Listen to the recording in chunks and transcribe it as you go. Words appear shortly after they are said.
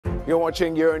You're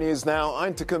watching Euronews now.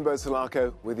 I'm Takumbo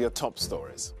Salako with your top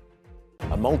stories.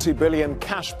 A multi-billion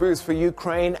cash boost for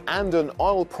Ukraine and an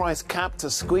oil price cap to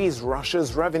squeeze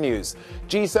Russia's revenues.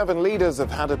 G7 leaders have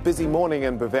had a busy morning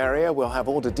in Bavaria. We'll have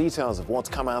all the details of what's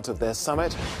come out of their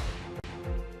summit.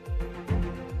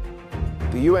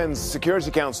 The UN's Security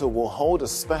Council will hold a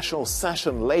special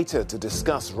session later to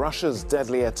discuss Russia's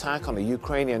deadly attack on a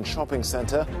Ukrainian shopping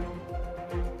centre.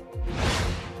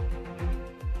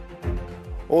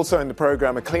 Also in the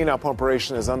programme, a clean-up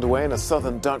operation is underway in a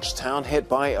southern Dutch town hit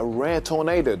by a rare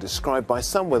tornado described by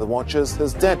some weather watchers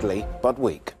as deadly but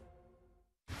weak.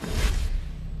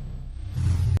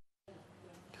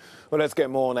 Well, let's get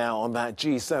more now on that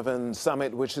G7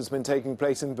 summit which has been taking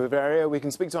place in Bavaria. We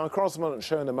can speak to our correspondent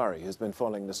Shona Murray, who's been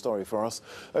following the story for us.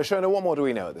 Shona, what more do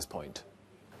we know at this point?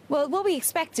 Well, what we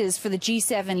expect is for the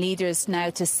G7 leaders now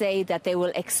to say that they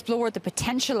will explore the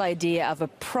potential idea of a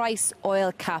price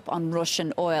oil cap on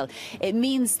Russian oil. It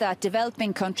means that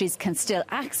developing countries can still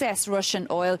access Russian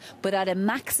oil, but at a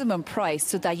maximum price,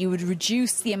 so that you would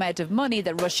reduce the amount of money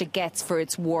that Russia gets for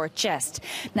its war chest.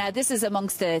 Now, this is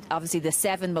amongst obviously the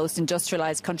 7 most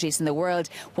industrialised countries in the world.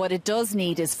 What it does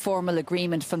need is formal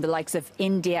agreement from the likes of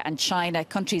India and China,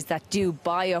 countries that do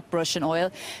buy up Russian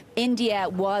oil. India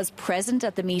was present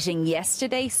at the meeting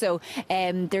yesterday, so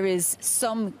there is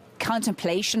some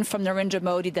contemplation from Narendra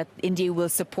Modi that India will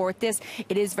support this.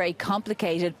 It is very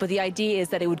complicated, but the idea is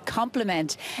that it would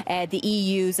complement the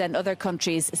EU's and other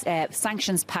countries'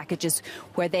 sanctions packages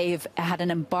where they've had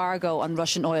an embargo on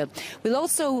Russian oil. We'll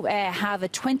also have a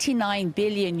 29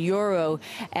 billion euro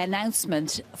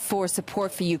announcement for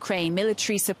support for Ukraine,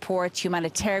 military support,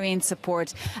 humanitarian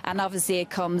support, and obviously it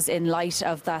comes in light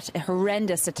of that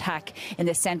horrendous attack in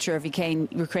the centre of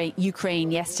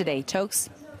Ukraine yesterday. Tokes?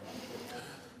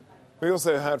 We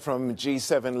also heard from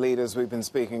G7 leaders, we've been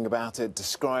speaking about it,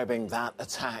 describing that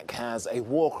attack as a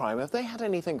war crime. Have they had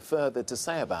anything further to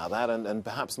say about that and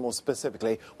perhaps more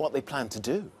specifically what they plan to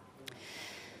do?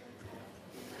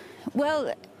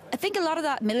 Well, I think a lot of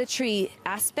that military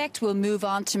aspect will move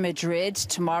on to Madrid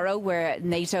tomorrow, where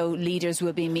NATO leaders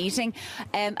will be meeting.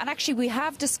 And actually, we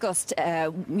have discussed,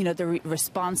 the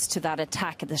response to that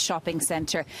attack at the shopping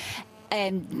centre.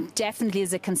 Definitely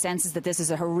is a consensus that this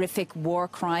is a horrific war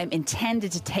crime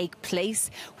intended to take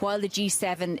place while the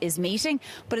G7 is meeting.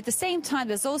 But at the same time,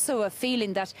 there's also a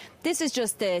feeling that this is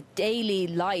just the daily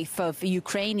life of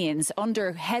Ukrainians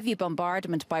under heavy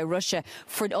bombardment by Russia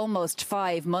for almost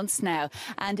 5 months now.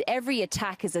 And every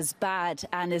attack is as bad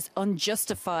and as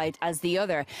unjustified as the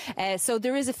other. So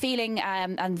there is a feeling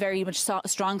and very much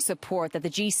strong support that the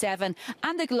G7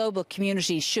 and the global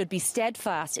community should be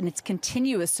steadfast in its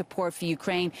continuous support for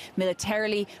Ukraine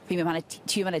militarily, from a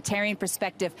humanitarian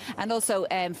perspective, and also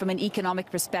from an economic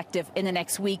perspective in the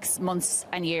next weeks, months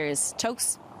and years.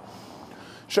 Tokes?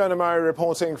 Shona Murray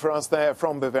reporting for us there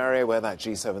from Bavaria, where that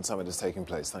G7 summit is taking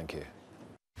place. Thank you.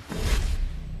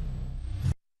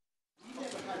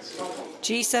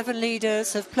 G7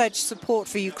 leaders have pledged support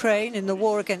for Ukraine in the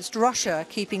war against Russia,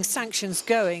 keeping sanctions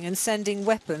going and sending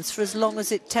weapons for as long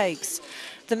as it takes.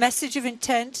 The message of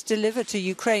intent delivered to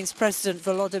Ukraine's President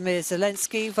Volodymyr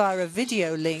Zelensky via a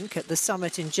video link at the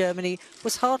summit in Germany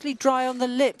was hardly dry on the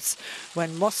lips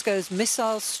when Moscow's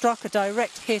missiles struck a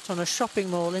direct hit on a shopping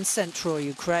mall in central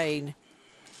Ukraine.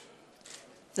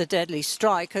 The deadly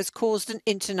strike has caused an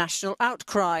international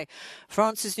outcry.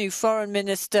 France's new Foreign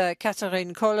Minister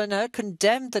Catherine Colonna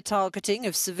condemned the targeting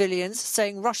of civilians,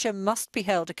 saying Russia must be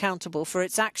held accountable for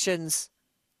its actions.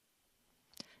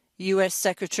 US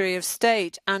Secretary of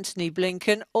State Antony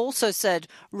Blinken also said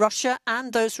Russia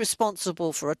and those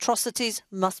responsible for atrocities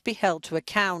must be held to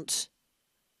account.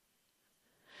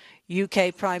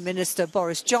 UK Prime Minister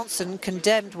Boris Johnson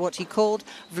condemned what he called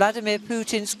Vladimir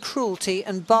Putin's cruelty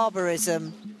and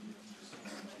barbarism.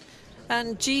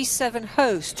 And G7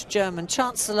 host German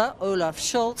Chancellor Olaf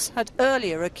Scholz had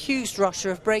earlier accused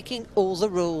Russia of breaking all the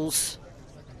rules.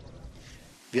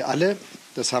 Wir alle,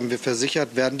 das haben wir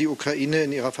versichert, werden die Ukraine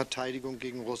in ihrer Verteidigung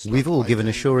gegen Russland. We've all given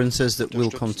assurances that we'll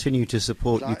continue to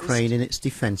support Ukraine in its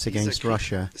defence against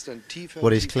Russia.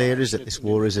 What is clear is that this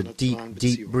war is a deep,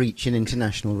 deep breach in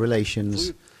international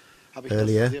relations.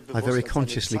 Earlier, I very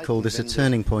consciously called this a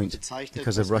turning point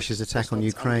because of Russia's attack on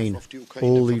Ukraine.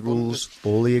 All the rules,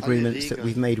 all the agreements that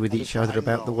we've made with each other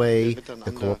about the way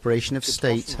the cooperation of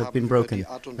states have been broken,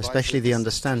 especially the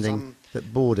understanding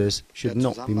that borders should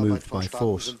not be moved by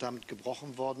force.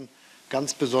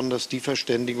 Ganz besonders die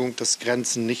Verständigung, dass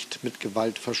Grenzen nicht mit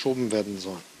Gewalt verschoben werden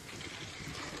sollen.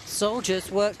 Soldiers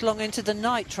worked long into the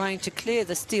night trying to clear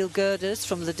the steel girders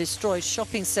from the destroyed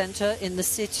shopping centre in the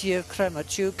city of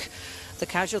Kremenchuk. The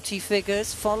casualty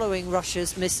figures following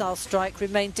Russia's missile strike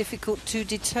remain difficult to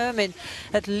determine.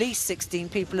 At least 16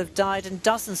 people have died and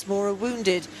dozens more are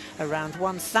wounded. Around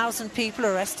 1,000 people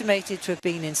are estimated to have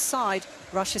been inside.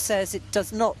 Russia says it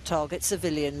does not target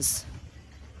civilians.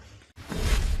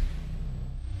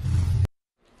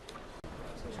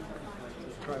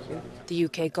 The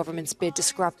UK government's bid to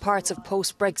scrap parts of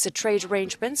post-Brexit trade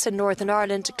arrangements in Northern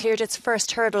Ireland cleared its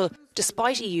first hurdle,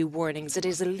 despite EU warnings it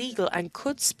is illegal and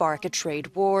could spark a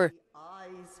trade war.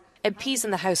 MPs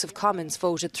in the House of Commons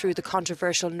voted through the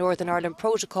controversial Northern Ireland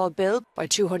Protocol Bill by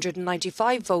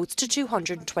 295 votes to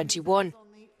 221,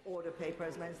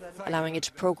 allowing it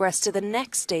to progress to the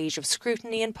next stage of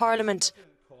scrutiny in Parliament.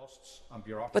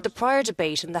 But the prior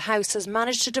debate in the House has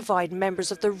managed to divide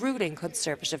members of the ruling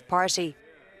Conservative Party.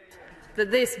 That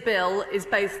this bill is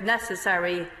both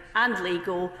necessary and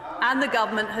legal, and the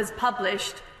government has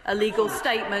published a legal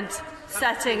statement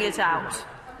setting it out.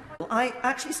 I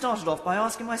actually started off by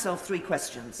asking myself 3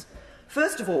 questions.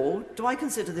 First of all, do I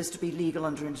consider this to be legal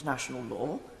under international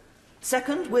law?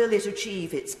 Second, will it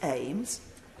achieve its aims?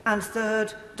 And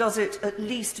third, does it at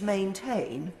least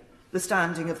maintain the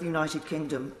standing of the United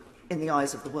Kingdom in the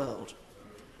eyes of the world?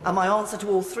 And my answer to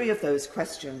all 3 of those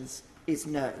questions is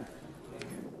no.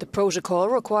 The protocol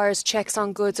requires checks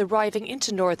on goods arriving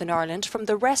into Northern Ireland from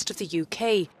the rest of the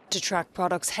UK to track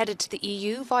products headed to the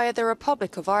EU via the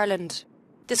Republic of Ireland.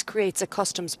 This creates a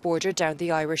customs border down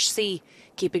the Irish Sea,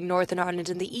 keeping Northern Ireland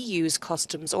in the EU's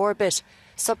customs orbit,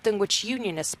 something which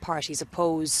unionist parties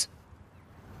oppose.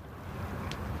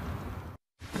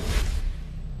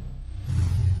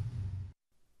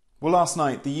 Well, last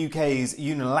night, the UK's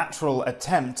unilateral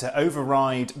attempt to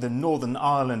override the Northern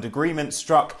Ireland Agreement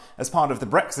struck as part of the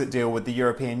Brexit deal with the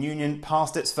European Union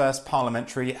passed its first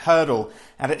parliamentary hurdle.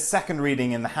 At its second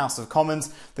reading in the House of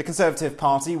Commons, the Conservative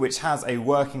Party, which has a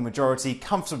working majority,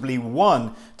 comfortably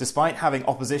won, despite having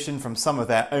opposition from some of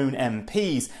their own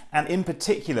MPs, and in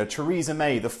particular Theresa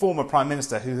May, the former Prime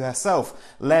Minister who herself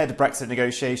led Brexit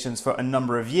negotiations for a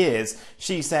number of years.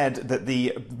 She said that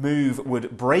the move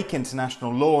would break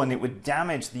international law and it would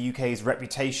damage the UK's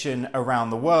reputation around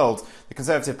the world. The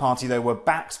Conservative Party, though, were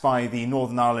backed by the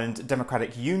Northern Ireland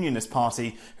Democratic Unionist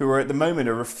Party, who are at the moment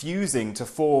refusing to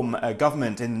form a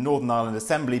government in the Northern Ireland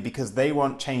Assembly because they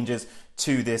want changes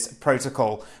to this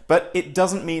protocol. But it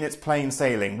doesn't mean it's plain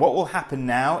sailing. What will happen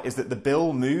now is that the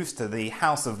bill moves to the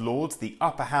House of Lords, the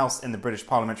upper house in the British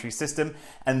parliamentary system,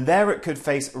 and there it could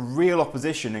face real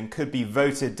opposition and could be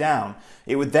voted down.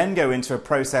 It would then go into a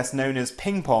process known as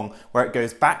ping pong, where it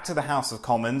goes back to the House of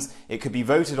Commons, it could be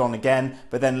voted on again,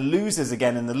 but then loses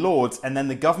again in the Lords, and then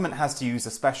the government has to use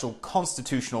a special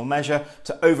constitutional measure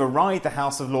to override the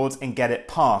House of Lords and get it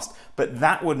passed. But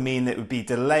that would mean that it would be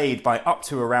delayed by up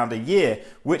to around a year,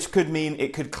 which could mean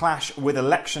it could clash with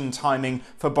election timing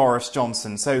for Boris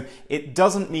Johnson. So it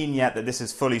doesn't mean yet that this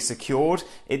is fully secured.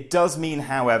 It does mean,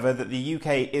 however, that the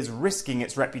UK is risking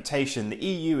its reputation. The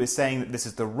EU is saying that this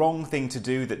is the wrong thing to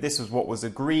do, that this is what was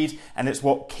agreed, and it's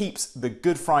what keeps the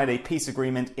Good Friday peace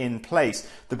agreement in place.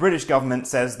 The British government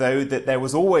says, though, that there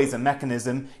was always a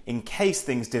mechanism in case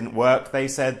things didn't work. They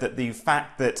said that the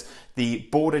fact that the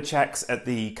border checks at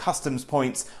the customs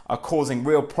points are causing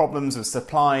real problems with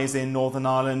supplies in Northern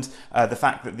Ireland. The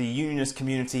fact that the unionist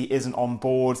community isn't on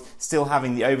board, still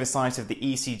having the oversight of the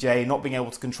ECJ, not being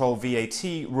able to control VAT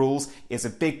rules is a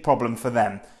big problem for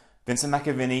them. Vincent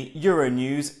McAviney,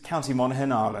 Euronews, County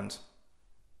Monaghan, Ireland.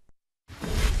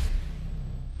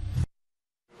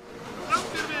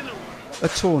 A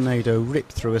tornado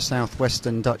ripped through a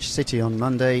southwestern Dutch city on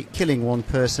Monday, killing 1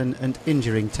 person and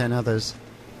injuring 10 others.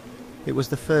 It was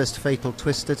the first fatal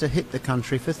twister to hit the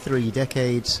country for 3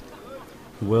 decades.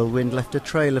 The whirlwind left a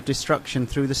trail of destruction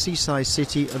through the seaside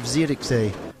city of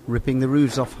Zierikzee, ripping the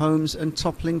roofs off homes and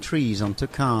toppling trees onto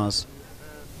cars.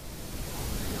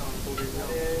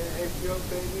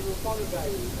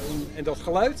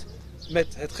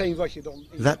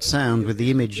 That sound with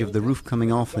the image of the roof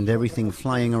coming off and everything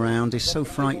flying around is so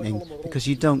frightening because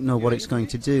you don't know what it's going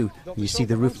to do. You see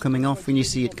the roof coming off and you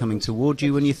see it coming toward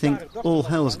you and you think all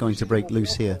hell's going to break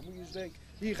loose here.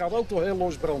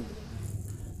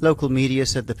 Local media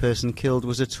said the person killed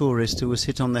was a tourist who was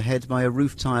hit on the head by a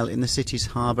roof tile in the city's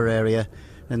harbour area.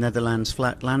 The Netherlands'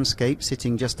 flat landscape,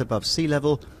 sitting just above sea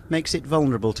level, makes it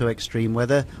vulnerable to extreme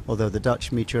weather, although the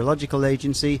Dutch Meteorological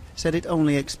Agency said it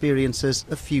only experiences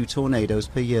a few tornadoes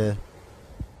per year.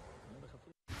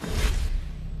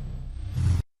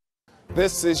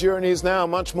 This is Euronews Now.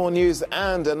 Much more news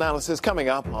and analysis coming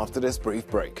up after this brief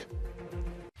break.